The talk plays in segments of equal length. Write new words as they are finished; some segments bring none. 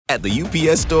At the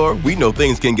UPS Store, we know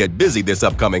things can get busy this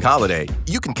upcoming holiday.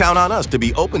 You can count on us to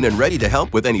be open and ready to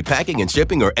help with any packing and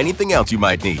shipping or anything else you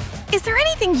might need. Is there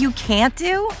anything you can't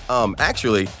do?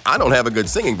 Actually, I don't have a good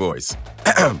singing voice.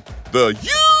 The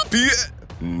UPS...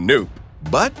 Nope.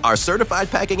 But our certified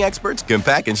packing experts can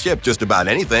pack and ship just about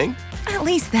anything. At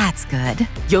least that's good.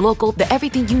 Your local, the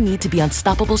everything you need to be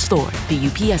unstoppable store. The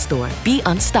UPS Store. Be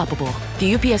unstoppable.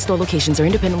 The UPS Store locations are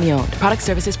independently owned. Product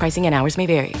services, pricing, and hours may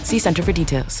vary. See Center for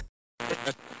details.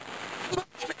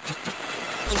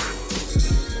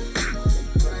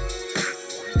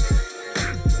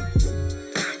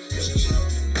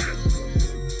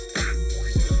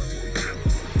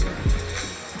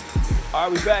 All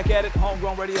right, we back at it.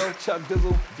 Homegrown Radio, Chuck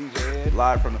Dizzle, DJ Ed.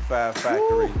 Live from the Fab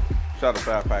Factory. Woo. Shout out to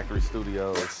Fab Factory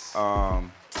Studios.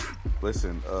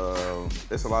 Listen,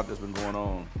 it's a lot that's been going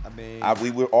on. I mean,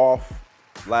 we were off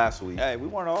last week. Hey, we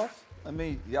weren't off. I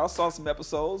mean, y'all saw some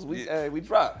episodes. We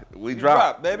dropped. We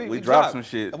dropped, baby. We dropped some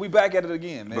shit. And we back at it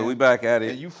again, man. But we back at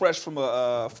it. And you fresh from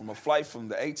a flight from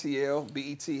the ATL,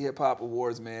 BET Hip Hop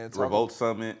Awards, man. Revolt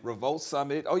Summit. Revolt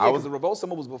Summit. Oh, yeah, because the Revolt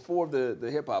Summit was before the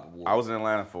Hip Hop Awards. I was in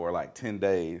Atlanta for like 10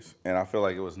 days, and I feel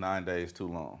like it was 9 days too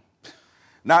long.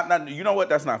 Not. You know what?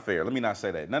 That's not fair. Let me not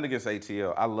say that. Nothing against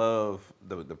ATL. I love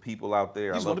the people out there.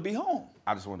 You just want to be home.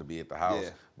 I just want to be at the house. Yeah.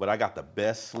 But I got the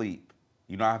best sleep.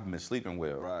 You know, I haven't been sleeping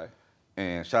well. Right.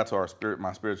 And shout out to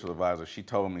my spiritual advisor. She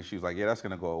told me, she was like, yeah, that's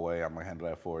going to go away. I'm going to handle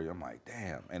that for you. I'm like,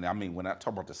 damn. And I mean, when I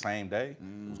talk about the same day,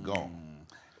 it was gone.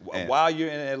 And while you're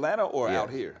in Atlanta or out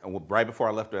here? And right before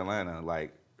I left Atlanta,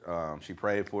 like, she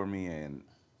prayed for me, and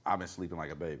I've been sleeping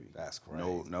like a baby. That's crazy.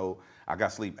 No, I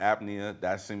got sleep apnea.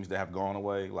 That seems to have gone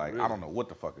away. Like, Really? I don't know what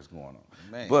the fuck is going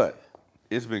on. Man. But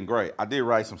it's been great. I did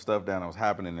write some stuff down that was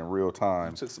happening in real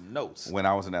time. You took some notes. When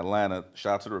I was in Atlanta.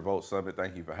 Shout out to the Revolt Summit.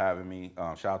 Thank you for having me.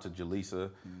 Shout out to Jaleesa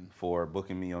for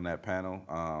booking me on that panel.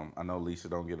 I know Lisa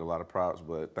don't get a lot of props,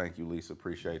 but thank you, Lisa.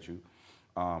 Appreciate you.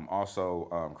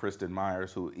 Also, Kristen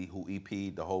Myers, who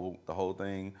EP'd the whole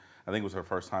thing. I think it was her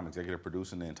first time executive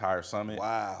producing the entire summit.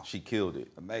 Wow. She killed it.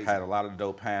 Amazing. Had a lot of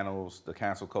dope panels. The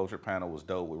cancel culture panel was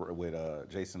dope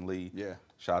with Jason Lee. Yeah.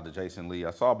 Shout out to Jason Lee.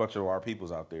 I saw a bunch of our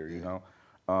peoples out there, you know.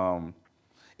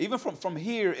 Even from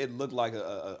here, it looked like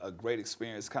a great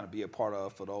experience to kind of be a part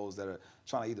of for those that are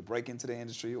trying to either break into the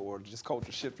industry or just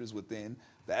culture shifters within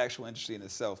the actual industry in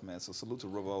itself, man. So salute to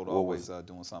Revolt, always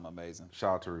doing something amazing.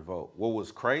 Shout out to Revolt. What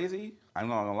was crazy, I'm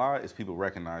not gonna lie, is people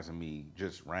recognizing me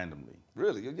just randomly.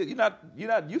 Really? You're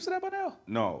not used to that by now?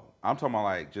 No, I'm talking about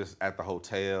like just at the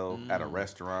hotel, at a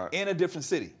restaurant. In a different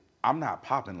city. I'm not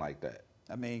popping like that.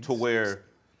 I mean, to where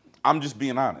I'm just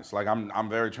being honest. Like I'm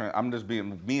just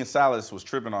being. Me and Salas was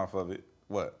tripping off of it.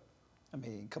 What? I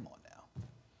mean, come on now.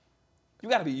 You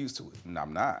got to be used to it. No,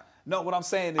 I'm not. No, what I'm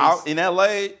saying is in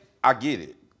LA, I get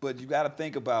it. But you got to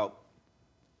think about.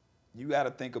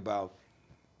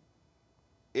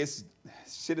 It's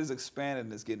shit is expanding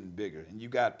and it's getting bigger, and you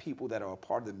got people that are a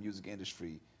part of the music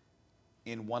industry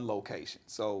in one location.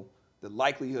 So the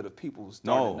likelihood of people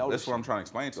starting to notice. That's what I'm trying to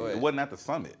explain to you. Ahead. It wasn't at the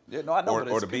summit. Yeah, no, I know,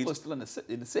 but the people are beach. still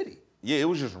in the city. Yeah, it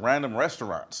was just random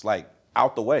restaurants, like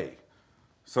out the way.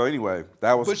 So anyway,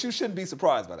 that was. But you shouldn't be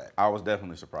surprised by that. I was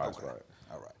definitely surprised Okay. by it.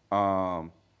 All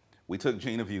right. We took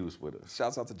Gina Views with us.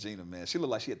 Shouts out to Gina, man. She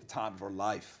looked like she had the time of her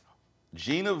life.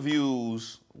 Gina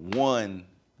Views won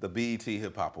the BET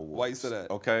Hip Hop Awards. Why you say that?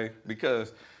 Okay,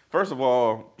 because first of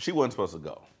all, she wasn't supposed to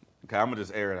go. Okay, I'm gonna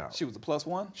just air it out. She was the plus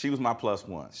one? She was my plus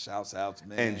one. Shouts out,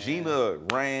 man. And Gina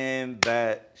ran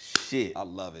that shit. I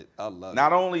love it.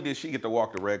 Not only did she get to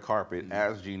walk the red carpet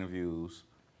as Gina Views,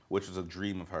 which was a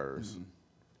dream of hers,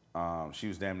 she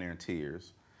was damn near in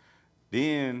tears.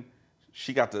 Then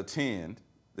she got to attend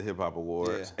the Hip Hop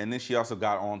Awards, and then she also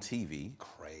got on TV.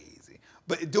 Crazy.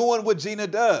 But doing what Gina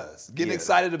does, getting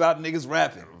excited about niggas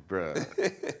rapping.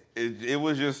 Bruh. it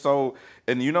was just so,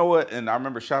 and you know what? And I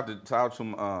remember shout out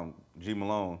to G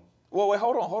Malone. Well, wait,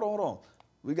 hold on.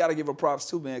 We got to give her props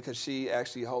too, man, because she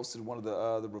actually hosted one of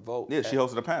the Revolt. Yeah, she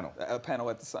hosted a panel. A panel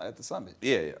at the summit.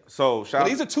 Yeah. So But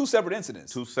these are two separate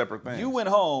incidents. Two separate things. You went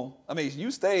home. I mean,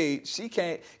 you stayed. She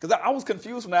can't, because I was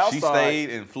confused from the outside. She stayed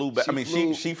and flew back.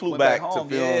 She flew back to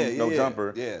film No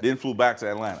Jumper. Yeah. Then flew back to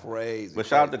Atlanta. Crazy. But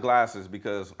shout out to Glasses,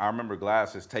 because I remember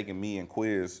Glasses taking me and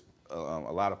Quiz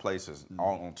a lot of places,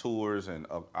 on tours and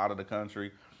out of the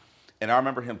country. And I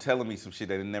remember him telling me some shit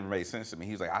that never made sense to me.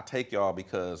 He was like, I take y'all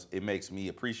because it makes me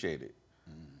appreciate it.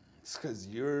 It's because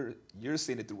you're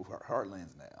seeing it through her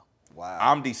lens now. Wow.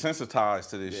 I'm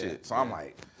desensitized to this shit. So I'm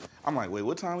like, wait,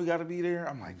 what time we gotta be there?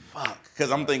 I'm like, fuck.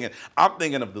 Because I'm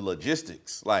thinking of the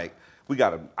logistics. Like,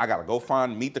 I gotta go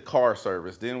meet the car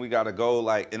service. Then we gotta go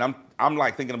like, and I'm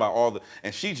like thinking about all the,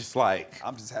 and she just like,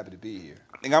 I'm just happy to be here.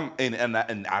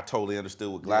 and I totally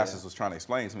understood what Glasses was trying to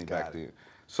explain to me back then.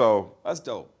 So That's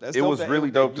dope. That's it dope was that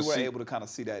really dope to you were see. able to kind of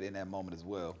see that in that moment as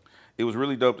well. It was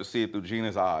really dope to see it through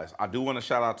Gina's eyes. I do want to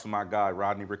shout out to my guy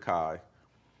Rodney Rikai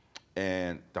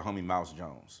and the homie Mouse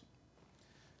Jones.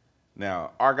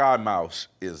 Now, our guy Mouse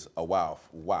is a wild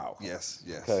card. Yes.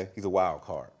 Okay, he's a wild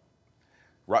card.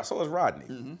 So is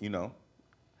Rodney. You know,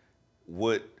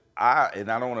 I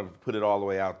don't want to put it all the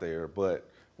way out there, but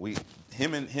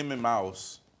him and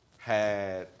Mouse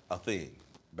had a thing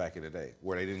back in the day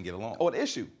where they didn't get along. Oh, an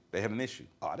issue. They had an issue.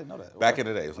 Oh, I didn't know that. Back in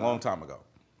the day, it was a long time ago.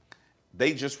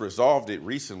 They just resolved it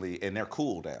recently, and they're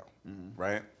cool now,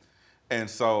 right? And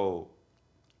so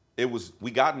we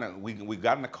got in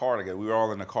the car together. We were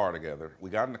all in the car together. We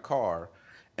got in the car,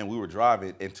 and we were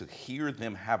driving, and to hear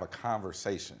them have a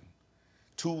conversation,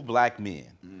 two black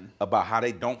men, about how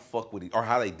they don't fuck with or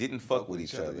how they didn't fuck with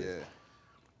each other.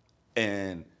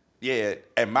 Yeah.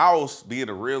 And Mouse, being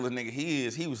the realest nigga he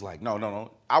is, he was like,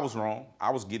 no, I was wrong. I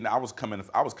was coming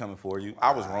for you.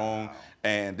 I was wrong,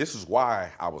 and this is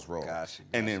why I was wrong. Gotcha.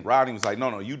 And then Rodney was like,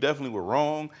 no, you definitely were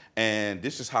wrong, and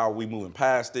this is how we moving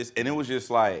past this. And it was just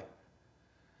like,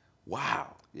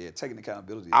 wow. Yeah, taking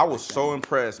accountability. I was so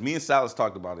impressed. Me and Salas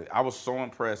talked about it. I was so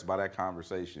impressed by that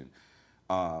conversation.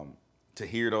 To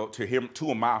hear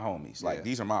two of my homies, like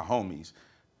these are my homies,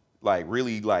 like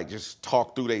really like just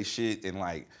talk through they shit and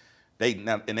like they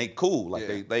cool,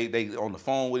 like they on the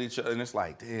phone with each other, and it's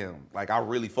like, damn, like I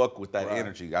really fuck with that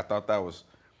energy. I thought that was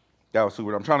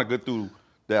super. I'm trying to get through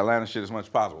the Atlanta shit as much as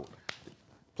possible.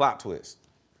 Plot twist.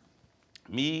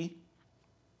 Me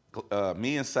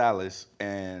and Salas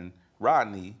and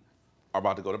Rodney are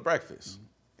about to go to breakfast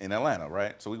in Atlanta,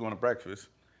 right? So we going to breakfast.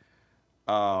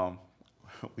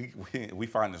 We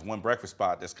find this one breakfast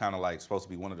spot that's kind of like supposed to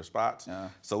be one of the spots.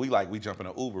 So we jump in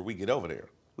an Uber, we get over there.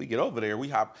 We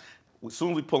hop. As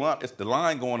soon as we pull up, it's the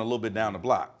line going a little bit down the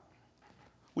block.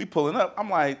 We pulling up.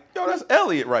 I'm like, yo, that's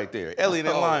Elliot right there. Elliot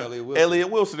in line. Elliot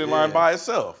Wilson in line by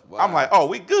itself. Wow. I'm like, oh,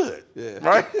 we good. Yeah.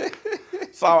 Right?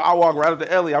 So I walk right up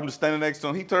to Elliot. I'm just standing next to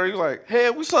him. He was like,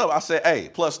 hey, what's up? I said, hey,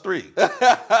 +3.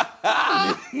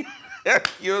 You know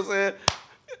what I'm saying?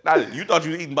 Now, you thought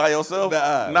you were eating by yourself?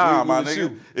 Nah, my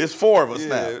nigga. It's 4 of us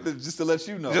now. Just to let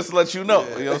you know. Just to let you know.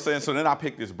 Yeah. You know what I'm saying? So then I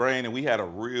picked his brain, and we had a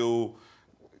real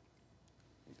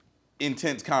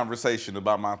intense conversation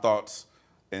about my thoughts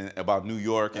and about New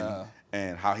York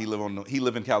and how he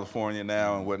live in California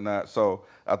now and whatnot. So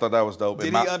I thought that was dope.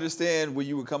 Did he understand where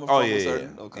you were coming from? Oh yeah.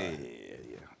 Okay.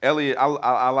 Yeah. Elliot,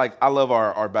 I love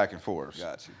our back and forths.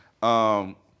 Got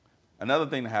you. Another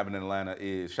thing that happened in Atlanta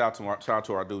is shout out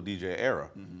to our dude DJ Era.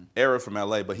 Era from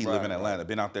LA, but he live in Atlanta.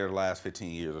 Been out there the last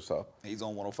 15 years or so. He's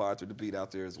on 105 through the beat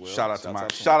out there as well. Shout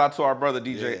out to our brother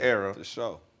DJ Era. For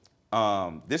sure.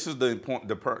 This is the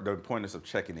importance of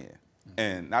checking in.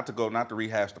 And not to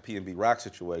rehash the P&B Rock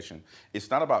situation,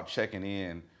 it's not about checking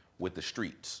in with the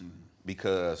streets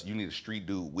because you need a street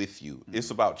dude with you. It's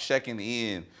about checking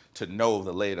in to know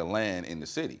the lay of the land in the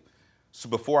city. So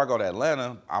before I go to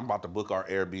Atlanta, I'm about to book our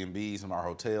Airbnbs and our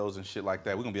hotels and shit like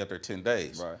that. We're gonna be out there 10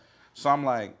 days. Right. So I'm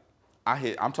like,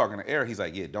 I'm talking to Eric. He's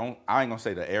like, yeah, I ain't gonna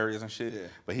say the areas and shit,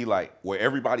 but he like, where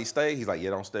everybody stay, he's like,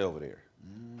 yeah, don't stay over there.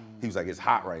 He was like, it's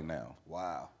hot right now.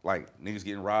 Wow. Like, niggas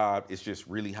getting robbed. It's just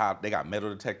really hot. They got metal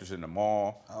detectors in the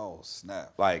mall. Oh,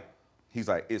 snap. Like, he's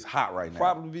like, it's hot right now.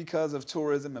 Probably because of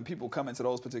tourism and people coming to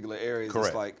those particular areas. Correct.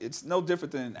 It's like, it's no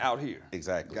different than out here.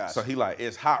 Exactly. Gotcha. So he like,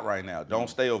 it's hot right now. Don't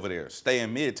stay over there. Stay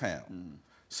in Midtown.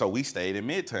 So we stayed in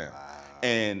Midtown. Wow.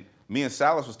 And me and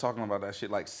Salas was talking about that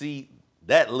shit. Like, see,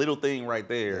 that little thing right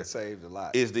there that saved a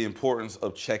lot. Is the importance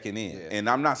of checking in. Yeah. And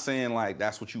I'm not saying like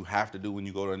that's what you have to do when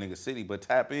you go to a nigga city, but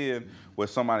tap in with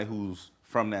somebody who's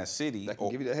from that city. That can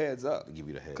give you the heads up. Give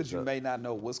you the heads up. Because you may not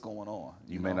know what's going on.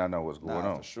 You may not know what's going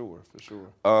on. For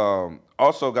sure.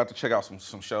 Also got to check out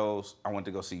some shows. I went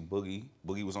to go see Boogie.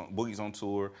 Boogie's on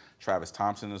tour. Travis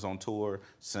Thompson is on tour.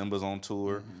 Simba's on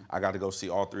tour. I got to go see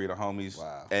all 3 of the homies.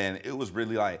 Wow. And it was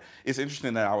really like, it's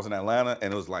interesting that I was in Atlanta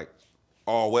and it was like,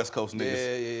 all West Coast niggas.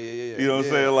 Yeah. You know what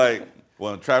I'm saying? Like,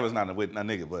 well, Travis not a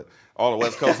nigga, but all the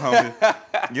West Coast homies.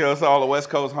 You know, so all the West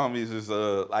Coast homies is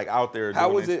like out there. How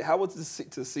was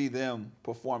it to see them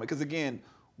performing? Because again,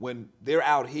 when they're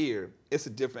out here, it's a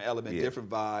different element, different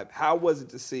vibe. How was it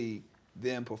to see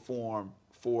them perform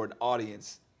for an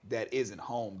audience that isn't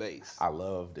home based? I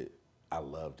loved it.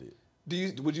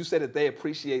 Would you say that they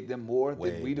appreciate them more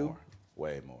than we do?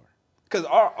 Way more. Because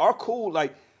our cool,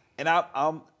 like, and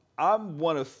I'm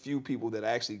one of few people that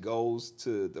actually goes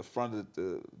to the front of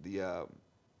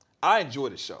I enjoy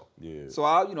the show. Yeah. So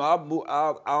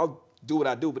I'll do what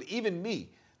I do. But even me,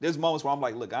 there's moments where I'm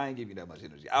like, look, I ain't give you that much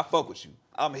energy. I fuck with you.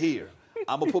 I'm here.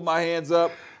 I'm gonna put my hands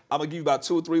up. I'm gonna give you about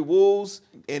 2 or 3 wolves,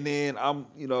 and then I'm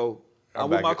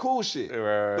with my cool shit.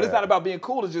 Right. But it's not about being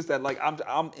cool. It's just that like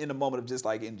I'm in a moment of just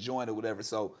like enjoying it, whatever.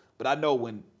 So, but I know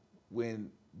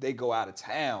when they go out of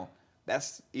town,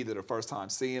 that's either the first time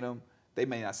seeing them. They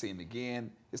may not see him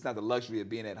again. It's not the luxury of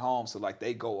being at home. So like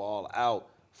they go all out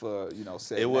for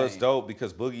said It was name. dope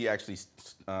because Boogie actually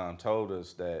told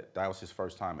us that was his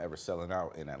first time ever selling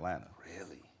out in Atlanta.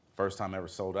 Really? First time ever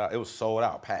sold out. It was sold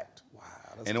out, packed. Wow.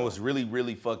 And it was really,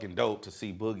 really fucking dope to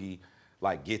see Boogie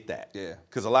like get that. Yeah.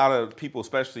 Because a lot of people,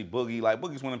 especially Boogie, like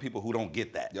Boogie's one of the people who don't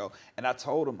get that. Yo, and I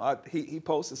told him he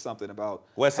posted something about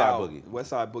Westside how- Boogie.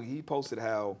 Westside Boogie. He posted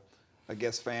how I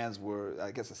guess fans were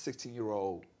a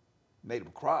 16-year-old made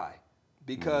him cry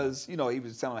because he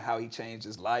was telling how he changed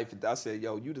his life, and I said,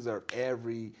 yo, you deserve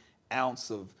every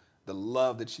ounce of the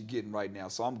love that you're getting right now.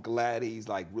 So I'm glad he's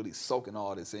like really soaking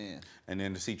all this in. And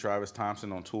then to see Travis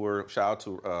Thompson on tour, shout out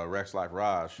to Rex Life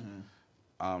Raj,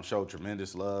 showed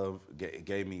tremendous love,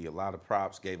 gave me a lot of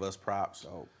props, gave us props.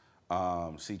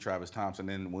 See Travis Thompson.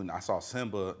 Then when I saw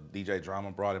Simba, DJ Drama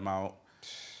brought him out,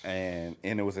 and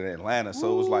it was in Atlanta,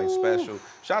 so it was like special.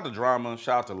 Shout out to Drama,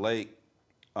 shout out to Lake.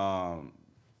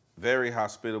 Very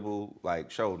hospitable,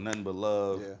 like showed nothing but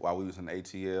love while we was in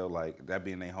ATL, like that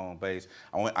being their home base.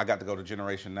 I got to go to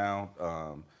Generation Now,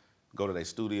 go to their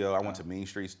studio. I went to Mean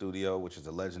Street Studio, which is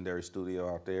a legendary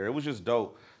studio out there. It was just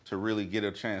dope to really get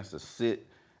a chance to sit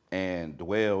and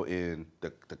dwell in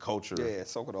the culture. Yeah,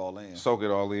 soak it all in. Soak it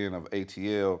all in of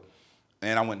ATL.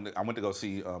 And I went to go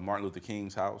see Martin Luther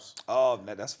King's house. Oh,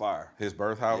 man, that's fire. His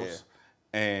birth house.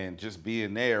 And just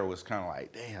being there was kind of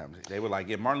like, damn. They were like,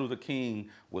 yeah, Martin Luther King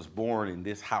was born in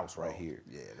this house right here.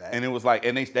 Yeah. And it was like,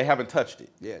 and they haven't touched it.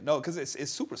 Yeah, no, because it's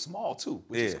super small too,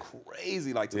 which is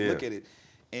crazy. Like to look at it.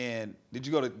 And did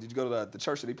you go to the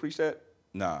church that he preached at?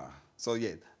 Nah. So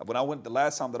yeah, when I went the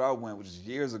last time that I went, which is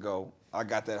years ago, I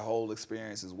got that whole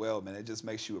experience as well, man. It just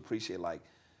makes you appreciate like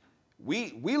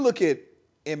we look at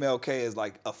MLK as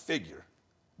like a figure.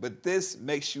 But this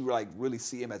makes you like really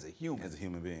see him as a human. As a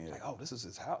human being, yeah. Like, oh, this is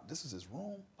his house. This is his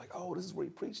room. Like, oh, this is where he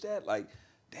preached at. Like,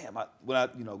 damn. We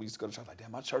used to go to church. Like,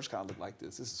 damn, my church kind of looked like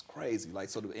this. This is crazy. Like,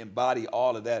 so to embody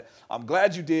all of that. I'm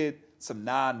glad you did some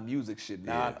non-music shit,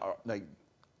 like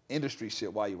industry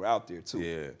shit while you were out there too.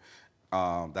 Yeah,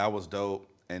 that was dope.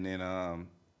 And then I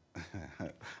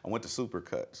went to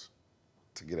Supercuts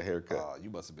to get a haircut. Oh,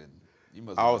 you must have been.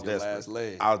 I was your desperate. last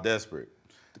leg. I was desperate.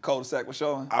 The cul-de-sac was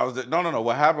showing. No.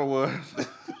 What happened was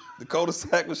the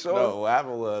cul-de-sac was showing. No, what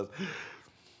happened was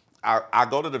I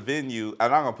go to the venue.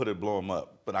 I'm not gonna put it blow them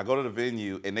up, but I go to the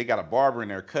venue and they got a barber in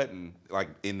there cutting like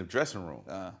in the dressing room.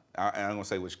 I'm gonna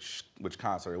say which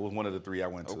concert. It was one of the 3 I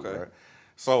went to. Okay. Right?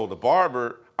 So the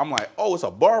barber, I'm like, oh, it's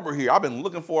a barber here. I've been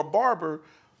looking for a barber,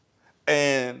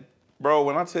 and bro,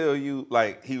 when I tell you,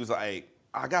 like, he was like,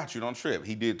 I got you, don't trip.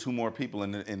 He did 2 more people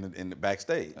in the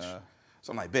backstage. So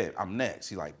I'm like, bet, I'm next.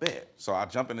 He like, bet. So I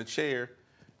jump in the chair.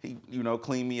 He,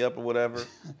 clean me up or whatever,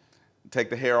 take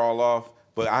the hair all off.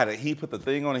 But he put the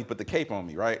thing on, he put the cape on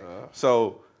me, right?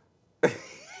 So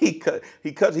he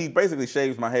basically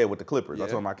shaves my head with the clippers. I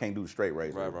told him I can't do the straight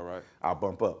razor. Right. I'll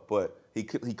bump up. But he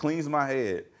cleans my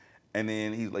head, and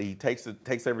then he takes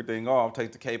everything off,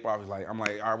 takes the cape off. I'm like,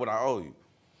 all right, what I owe you?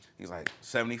 He's like,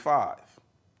 75.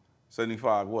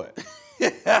 75 what?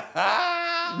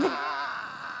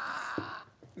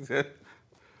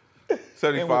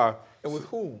 75. And with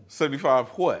whom? 75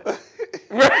 what?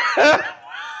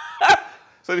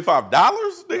 $75,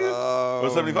 nigga? Or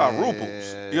 75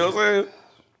 rupees? You know what I'm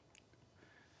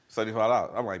saying?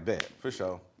 $75. I'm like, bet, for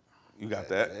sure. You got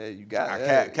that. Yeah, you got I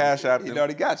that. cash out him. He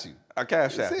already got you. I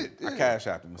cash out That's him. it, yeah. I cash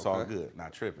out him. It's all Okay. good.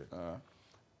 Not tripping.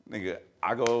 Nigga,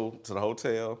 I go to the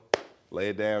hotel, lay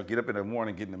it down, get up in the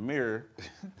morning, get in the mirror.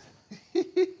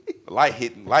 light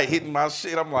hitting my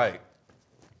shit. I'm like,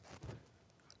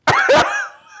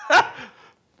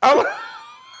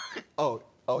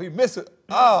 Oh, he missed it.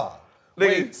 Oh, nigga,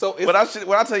 wait. So it's,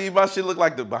 when I tell you my shit look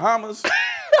like the Bahamas,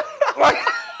 like,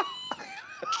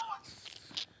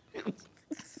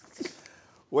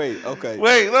 wait. Okay.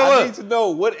 Wait, look, I look. need to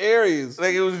know what areas.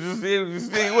 like it was just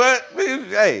what?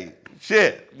 Hey,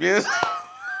 shit, yes.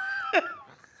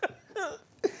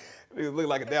 Niggas look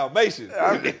like a Dalmatian.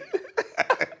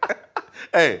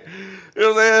 Hey, you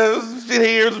know what I'm saying? Some shit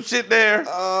here, some shit there.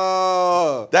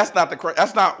 Oh. That's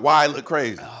not why I look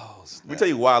crazy. Oh, Let me tell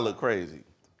you why I look crazy.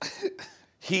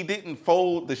 He didn't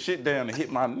fold the shit down and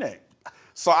hit my neck.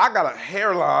 So I got a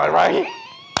hairline right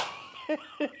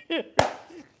here.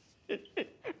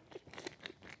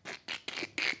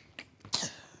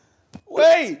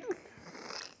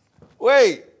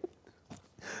 Wait.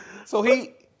 So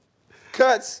he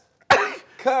cuts,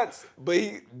 but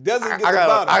he doesn't get the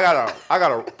bottom. I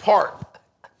got a part.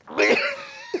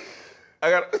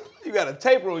 You got a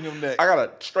taper on your neck. I got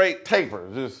a straight taper.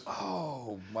 Just.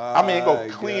 Oh my! I mean, go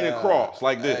clean across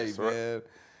like this. Hey, right? man.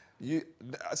 You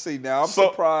see now? I'm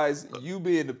surprised you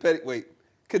being the petty. Wait,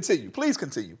 continue. Please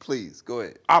continue. Please go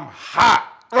ahead. I'm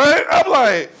hot, right? I'm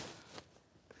like,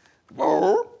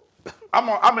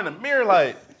 I'm in the mirror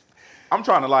like, I'm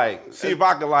trying to like see if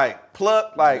I can like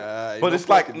pluck like, but it's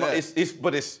like no, it's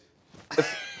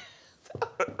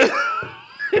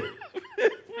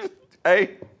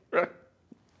hey, right?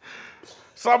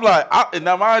 So I'm like,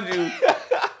 now mind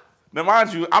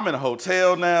you, I'm in a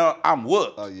hotel now. I'm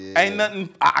whooped. Oh yeah. Ain't nothing.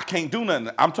 I can't do nothing.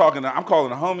 I'm calling the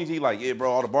homies. He like, yeah, bro,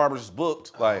 all the barbers is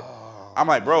booked. Like, I'm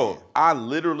like, bro, I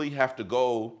literally have to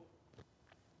go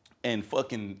and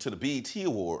fucking to the BET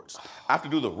Awards. I have to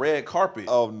do the red carpet.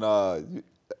 Oh no.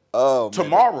 Oh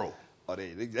tomorrow. Man. Oh,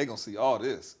 they gonna see all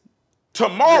this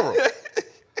tomorrow.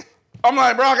 I'm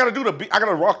like, bro, I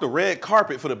gotta rock the red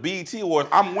carpet for the BET Awards.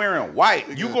 I'm wearing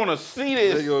white. You gonna see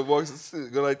this? You gonna like this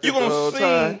you gonna the whole see?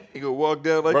 Time? You gonna walk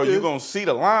down like bro, this? You gonna see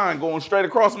the line going straight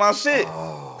across my shit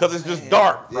because it's just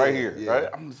dark right here, right?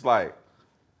 I'm just like,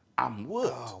 I'm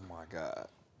whooped. Oh my god.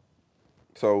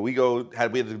 So we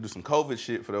had to do some COVID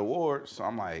shit for the awards. So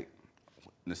I'm like,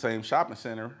 in the same shopping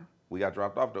center, we got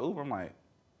dropped off the Uber. I'm like,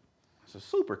 it's a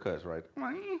Supercuts, right? I'm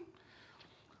like,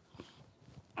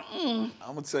 I'm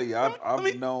gonna tell you,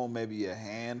 I've known maybe a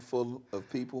handful of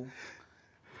people,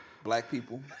 black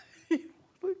people,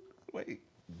 wait,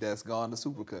 that's gone to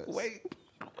Supercuts. Wait.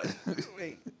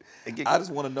 I just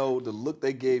want to know the look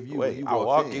they gave you when you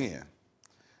walk in.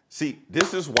 See,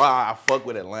 this is why I fuck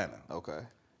with Atlanta. Okay.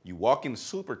 You walk in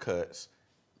Supercuts,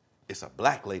 it's a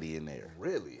black lady in there.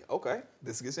 Really? Okay.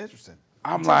 This gets interesting.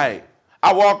 I'm like,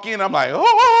 I walk in, I'm like,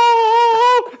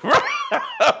 oh.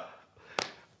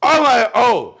 I'm like,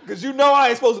 oh. Because you know I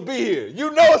ain't supposed to be here.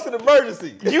 You know it's an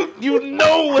emergency. You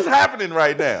know what's happening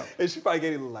right now. And she probably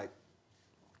gave you like,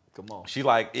 come on. She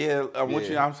like, yeah, I'm with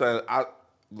you. I'm saying,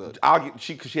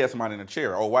 cause she has somebody in a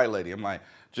chair, old white lady. I'm like,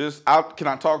 can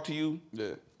I talk to you?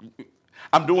 Yeah.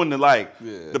 I'm doing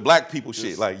the black people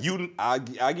shit. Like you. I'll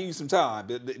give you some time.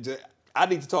 I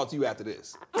need to talk to you after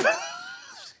this. I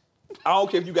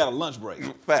don't care if you got a lunch break.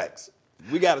 Facts.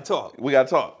 We got to talk.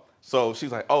 So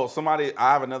she's like, oh,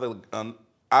 I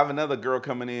have another girl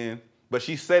coming in, but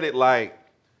she said it like,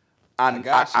 I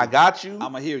got you.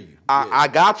 I'ma hear you. I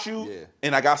got you,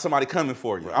 and I got somebody coming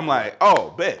for you. Right, I'm like,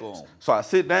 oh, bet. Boom. So I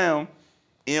sit down,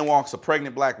 in walks a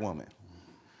pregnant black woman.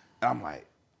 And I'm like,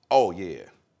 oh yeah.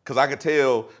 Cause I could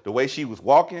tell the way she was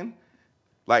walking,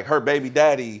 like her baby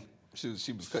daddy, she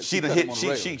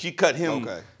cut him,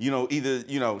 okay.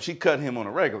 She cut him on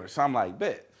a regular. So I'm like,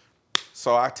 bet.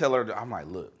 So I tell her, I'm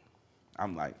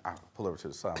like, I pull over to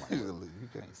the side. I'm like, you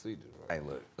can't see this, right? Hey,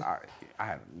 look, I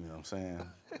had, you know what I'm saying?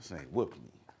 This ain't whooping me.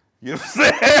 You know what I'm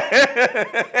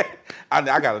saying?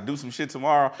 I got to do some shit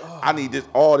tomorrow. I need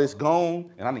all this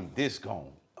gone, and I need this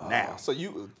gone now. So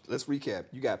let's recap.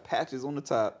 You got patches on the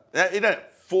top. It ain't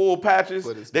full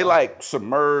patches. They like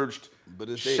submerged,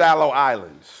 shallow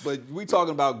islands. But we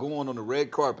talking about going on the red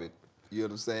carpet. You know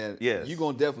what I'm saying? Yes. You're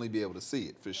going to definitely be able to see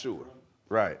it, for sure.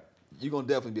 Right. You're going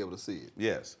to definitely be able to see it.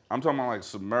 Yes. I'm talking about like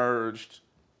submerged,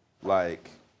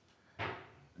 like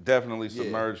definitely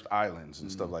submerged islands and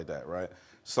stuff like that, right?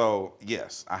 So,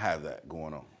 yes, I have that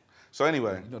going on. So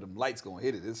anyway. You know them lights going to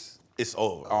hit it. It's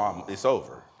over. It's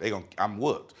over. I'm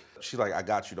whooped. She's like, I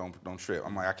got you, don't trip.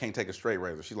 I'm like, I can't take a straight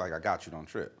razor. She's like, I got you, don't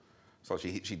trip. So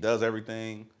she does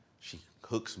everything. She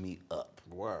hooks me up.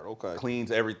 Word, okay.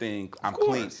 Cleans everything. I'm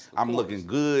clean. I'm looking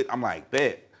good. I'm like,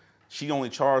 bet. She only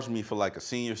charged me for like a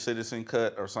senior citizen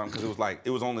cut or something because it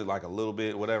was only like a little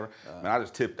bit, whatever. Man, I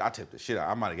tipped the shit out.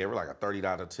 I might have gave her like a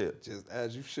 $30 tip. Just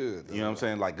as you should. You know what I'm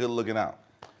saying? Like good looking out.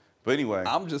 But anyway.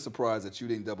 I'm just surprised that you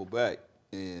didn't double back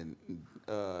and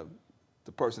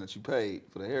the person that you paid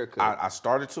for the haircut. I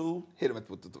started to. Hit him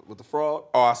with the fraud?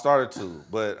 Oh, I started to,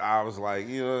 but I was like,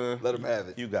 let him have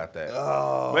it. You got that.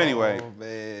 Oh, but anyway,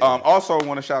 man. Also I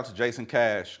want to shout out to Jason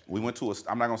Cash. We went to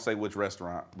I'm not going to say which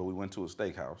restaurant, but we went to a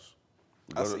steakhouse.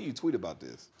 I see you tweet about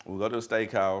this. We go to a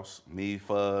steakhouse, me,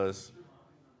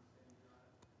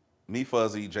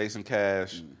 Fuzzy, Jason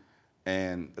Cash,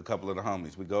 and a couple of the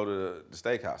homies. We go to the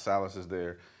steakhouse. Silas is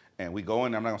there. And we go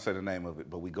in there, I'm not gonna say the name of it,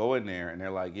 but we go in there and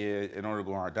they're like, yeah, in order to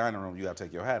go in our dining room, you gotta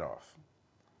take your hat off.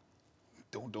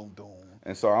 Don't.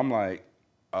 And so I'm like,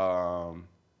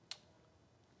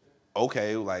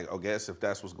 okay, like, I guess if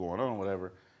that's what's going on,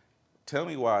 whatever. Tell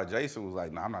me why Jason was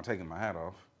like, nah, I'm not taking my hat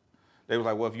off. They was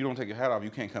like, well, if you don't take your hat off, you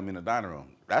can't come in the dining room.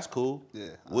 That's cool. Yeah.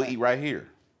 We'll eat right here.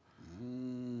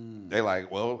 They like,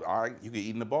 well, all right, you can eat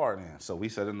in the bar then. So we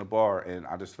sat in the bar, and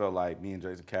I just felt like me and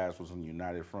Jason Cash was on a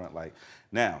united front. Like,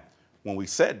 now, when we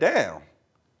sat down,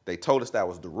 they told us that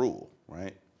was the rule,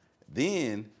 right?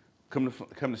 Then, come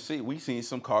to see, we seen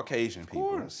some Caucasian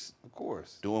people. Of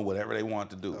course. Doing whatever they want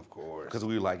to do. Of course. Because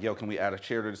we were like, yo, can we add a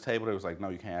chair to this table? They was like, no,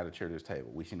 you can't add a chair to this table.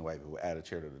 We seen the white people add a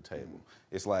chair to the table.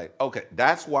 It's like, okay,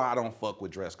 that's why I don't fuck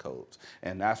with dress codes.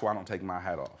 And that's why I don't take my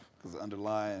hat off. Because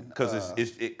underlying.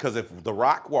 Because if The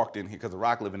Rock walked in here, because The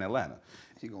Rock live in Atlanta.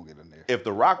 He going to get in there. If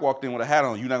The Rock walked in with a hat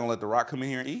on, you're not going to let The Rock come in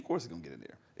here and eat? Of course he's going to get in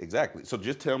there. Exactly. So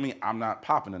just tell me I'm not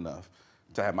popping enough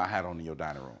to have my hat on in your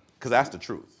dining room. Because that's the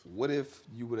truth. What if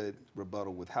you would have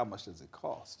rebuttal with how much does it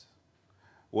cost?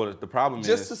 Well, the problem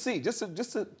Just is... to see, just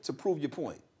to prove your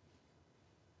point.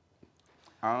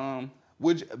 Um...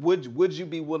 Would you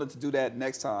be willing to do that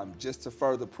next time just to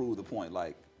further prove the point?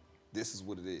 Like, this is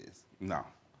what it is. No.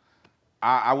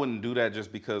 I wouldn't do that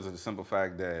just because of the simple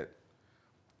fact that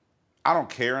I don't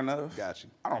care enough. Got you.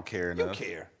 I don't care enough. You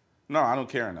care. No, I don't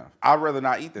care enough. I'd rather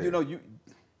not eat there. You know,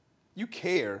 you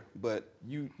care, but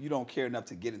you don't care enough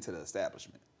to get into the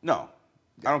establishment. No.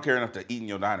 I don't care enough to eat in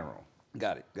your dining room.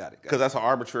 Got it. Because that's an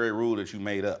arbitrary rule that you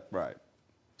made up. Right.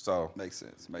 So. Makes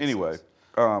sense. Anyway,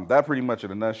 sense. That pretty much in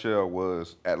a nutshell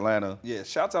was Atlanta. Yeah,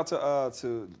 shouts out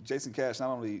to Jason Cash, not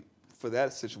only for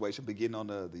that situation, but getting on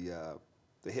the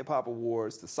Hip Hop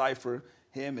Awards, the Cypher,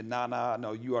 him and Nana. I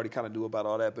know you already kind of knew about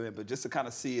all that, but just to kind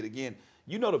of see it again,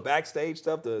 you know the backstage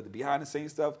stuff, the behind the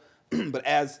scenes stuff, but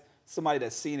as somebody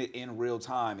that's seen it in real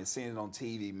time and seen it on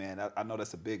TV, man, I know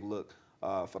that's a big look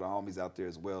for the homies out there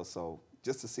as well. So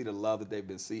just to see the love that they've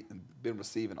been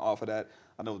receiving off of that,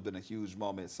 I know it's been a huge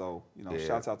moment. So, you know,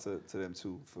 shouts out to them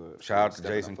too. Shout out to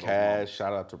Jason Cash,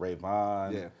 shout out to Ray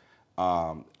Vaughn. Yeah.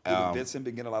 Vincent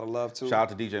been getting a lot of love too.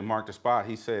 Shout out to DJ Mark the Spot.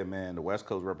 He said, man, the West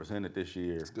Coast represented this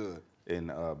year. It's good.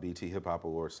 In BT Hip Hop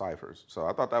Awards Cyphers. So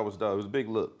I thought that was dope. It was a big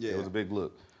look. Yeah. It was a big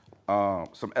look.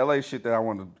 Some LA shit that I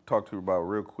wanted to talk to you about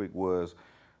real quick was,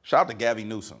 shout out to Gavin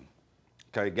Newsom.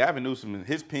 Okay, Gavin Newsom,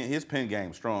 his pen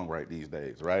game strong right these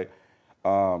days, right?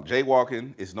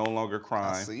 Jaywalking is no longer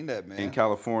crime. I seen that, man. In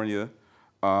California.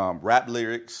 Rap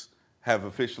lyrics are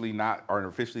officially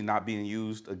not being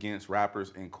used against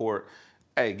rappers in court.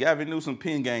 Hey, Gavin Newsom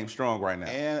pen game strong right now.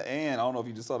 And I don't know if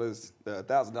you just saw this, the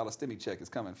 $1,000 stimmy check is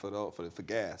coming for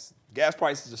gas. Gas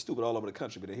prices are stupid all over the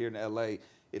country, but here in LA,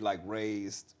 it like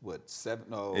raised It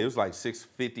was like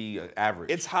 $650 average.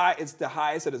 It's high. It's the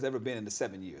highest it has ever been in the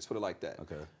 7 years. Put it like that.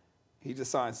 Okay. He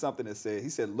just signed something that said, he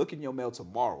said, look in your mail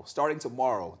tomorrow. Starting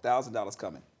tomorrow, $1,000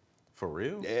 coming. For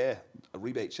real? Yeah, a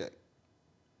rebate check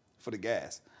for the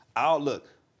gas. Look,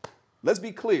 let's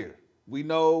be clear. We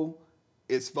know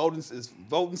it's voting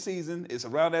season. It's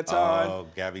around that time. Oh,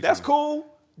 Gabby. That's cool.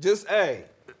 Just, hey,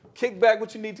 kick back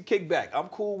what you need to kick back. I'm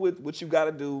cool with what you got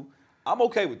to do. I'm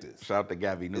okay with this. Shout out to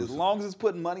Gabby Newsom. As long as it's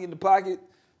putting money in the pocket,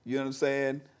 you know what I'm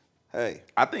saying? Hey.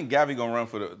 I think Gabby gonna run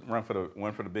for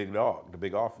the big dog, the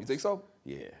big office. You think so?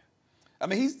 Yeah. I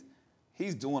mean,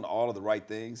 he's doing all of the right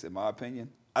things, in my opinion.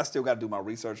 I still got to do my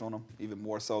research on him, even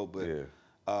more so. But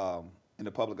in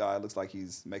the public eye, it looks like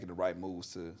he's making the right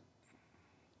moves to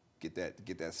get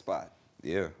that spot.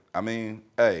 Yeah. I mean,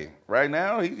 hey, right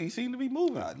now he seemed to be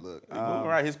moving. Look, He's moving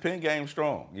right. His pen game's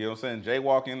strong. You know what I'm saying?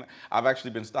 Jaywalking. I've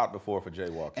actually been stopped before for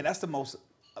jaywalking. And that's the most.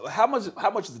 How much is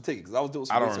the ticket? Because I was doing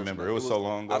some research. I don't remember. It was so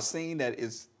long ago. I've seen that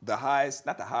it's the highest,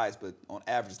 not the highest, but on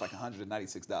average, it's like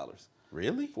 $196.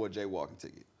 Really? For a jaywalking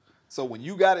ticket. So when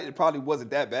you got it, it probably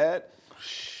wasn't that bad.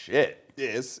 Shit. Yeah,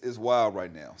 it's wild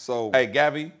right now. So hey,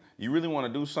 Gabby, you really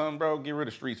want to do something, bro? Get rid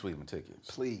of street sweeping tickets.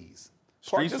 Please.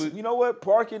 You know what?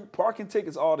 Parking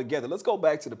tickets all together. Let's go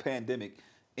back to the pandemic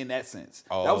in that sense.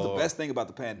 That was the best thing about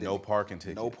the pandemic. No parking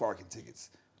tickets. No parking tickets.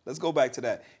 Let's go back to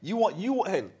that. You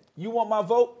want my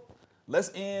vote? Let's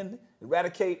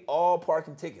eradicate all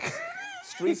parking tickets.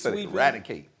 Street sweeping.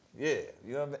 Eradicate. Yeah,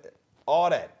 you know what I mean? All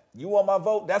that. You want my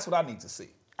vote? That's what I need to see.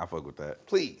 I fuck with that.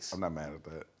 Please. I'm not mad at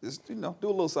that. Just do a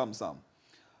little something.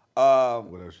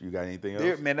 What else? You got anything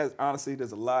else? Man, honestly,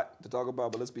 there's a lot to talk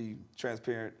about, but let's be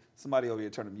transparent. Somebody over here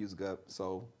turn the music up.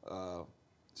 So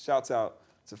shouts out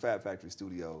to Fat Factory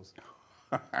Studios.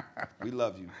 We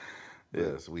love you.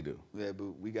 Yes, we do. Yeah,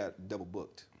 but we got double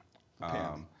booked,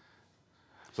 apparently.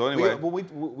 So anyway, I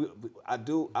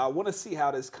want to see how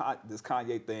this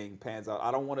Kanye thing pans out.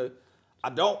 I want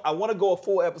to go a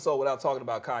full episode without talking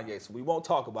about Kanye, so we won't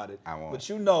talk about it. I won't. But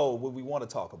you know what we want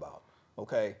to talk about,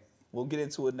 okay? We'll get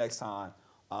into it next time.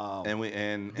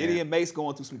 And Diddy and Mace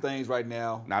going through some things right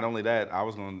now. Not only that, I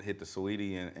was going to hit the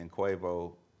Saweetie and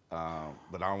Quavo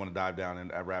But I don't want to dive down in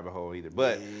that rabbit hole either.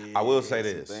 But I will say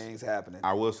some this. things happening.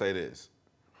 I will say this.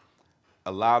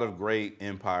 A lot of great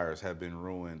empires have been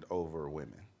ruined over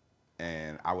women.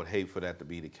 And I would hate for that to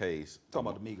be the case. Talking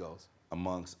about the Migos.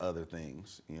 Amongst other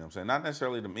things. You know what I'm saying? Not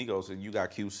necessarily the Migos. And you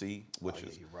got QC, which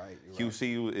is you're right.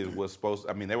 QC is was supposed to,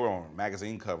 I mean, they were on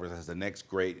magazine covers as the next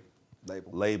great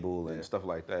label and stuff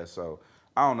like that. So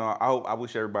I don't know. I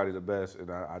wish everybody the best,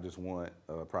 and I just want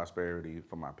prosperity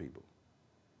for my people.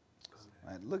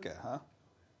 Man, look at, huh?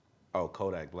 Oh,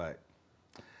 Kodak Black.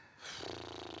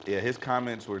 Yeah, his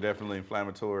comments were definitely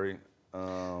inflammatory.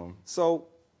 So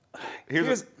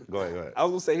go ahead. I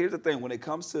was gonna say, here's the thing: when it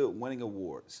comes to winning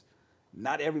awards,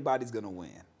 not everybody's gonna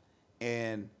win.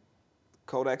 And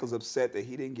Kodak was upset that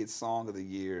he didn't get Song of the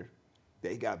Year,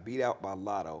 that he got beat out by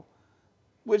Lotto.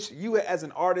 Which you, as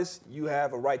an artist, you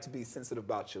have a right to be sensitive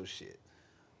about your shit.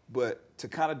 But to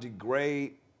kind of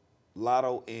degrade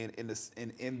Lotto in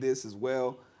this as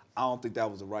well, I don't think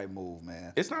that was the right move,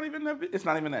 man. It's not even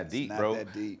that deep, not bro.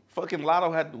 that deep. Fucking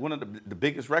Lotto had one of the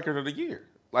biggest record of the year.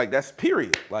 Like, that's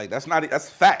period. Like, that's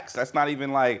facts. That's not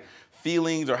even like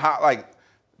feelings or how, like,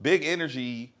 Big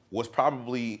Energy was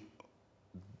probably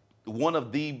one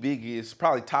of the biggest,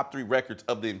 probably top 3 records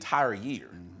of the entire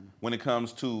year when it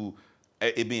comes to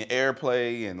it being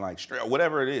airplay and like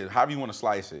whatever it is, however you want to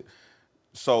slice it.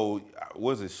 So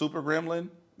was it Super Gremlin?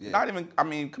 Yeah. Not even, I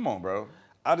mean, come on, bro.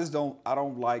 I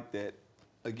don't like that.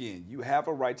 Again, you have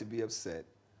a right to be upset,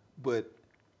 but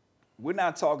we're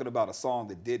not talking about a song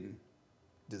that didn't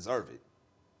deserve it.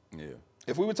 Yeah.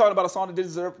 If we were talking about a song that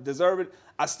didn't deserve it,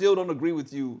 I still don't agree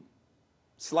with you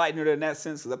slighting her in that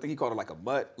sense, because I think he called her like a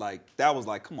mutt. Like, that was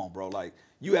like, come on, bro. Like,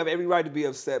 you have every right to be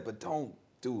upset, but don't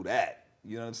do that.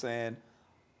 You know what I'm saying?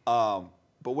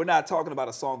 But we're not talking about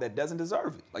a song that doesn't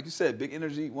deserve it. Like you said, Big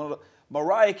Energy,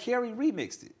 Mariah Carey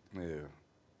remixed it.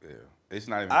 Yeah. It's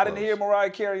not even I close. didn't hear Mariah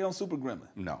Carey on Super Gremlin.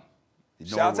 No.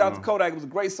 Shouts out to Kodak. It was a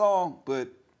great song, but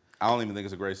I don't even think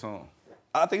it's a great song.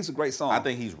 I think it's a great song. I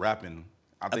think he's rapping.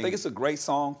 I think it's a great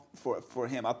song for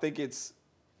him. I think it's,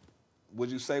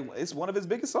 would you say, it's one of his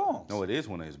biggest songs. No, it is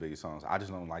one of his biggest songs. I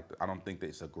just don't I don't think that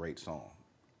it's a great song.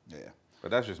 Yeah.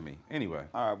 But that's just me. Anyway.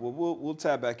 All right, well, we'll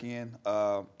tap back in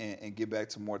and get back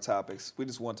to more topics. We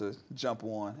just want to jump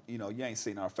on. You know, you ain't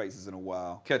seen our faces in a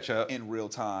while. Catch up. In real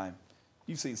time.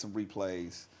 You've seen some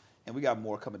replays. And we got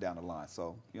more coming down the line.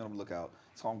 So, you know, look out.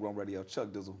 It's Homegrown Radio. Chuck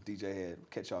Dizzle, DJ Head.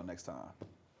 Catch y'all next time.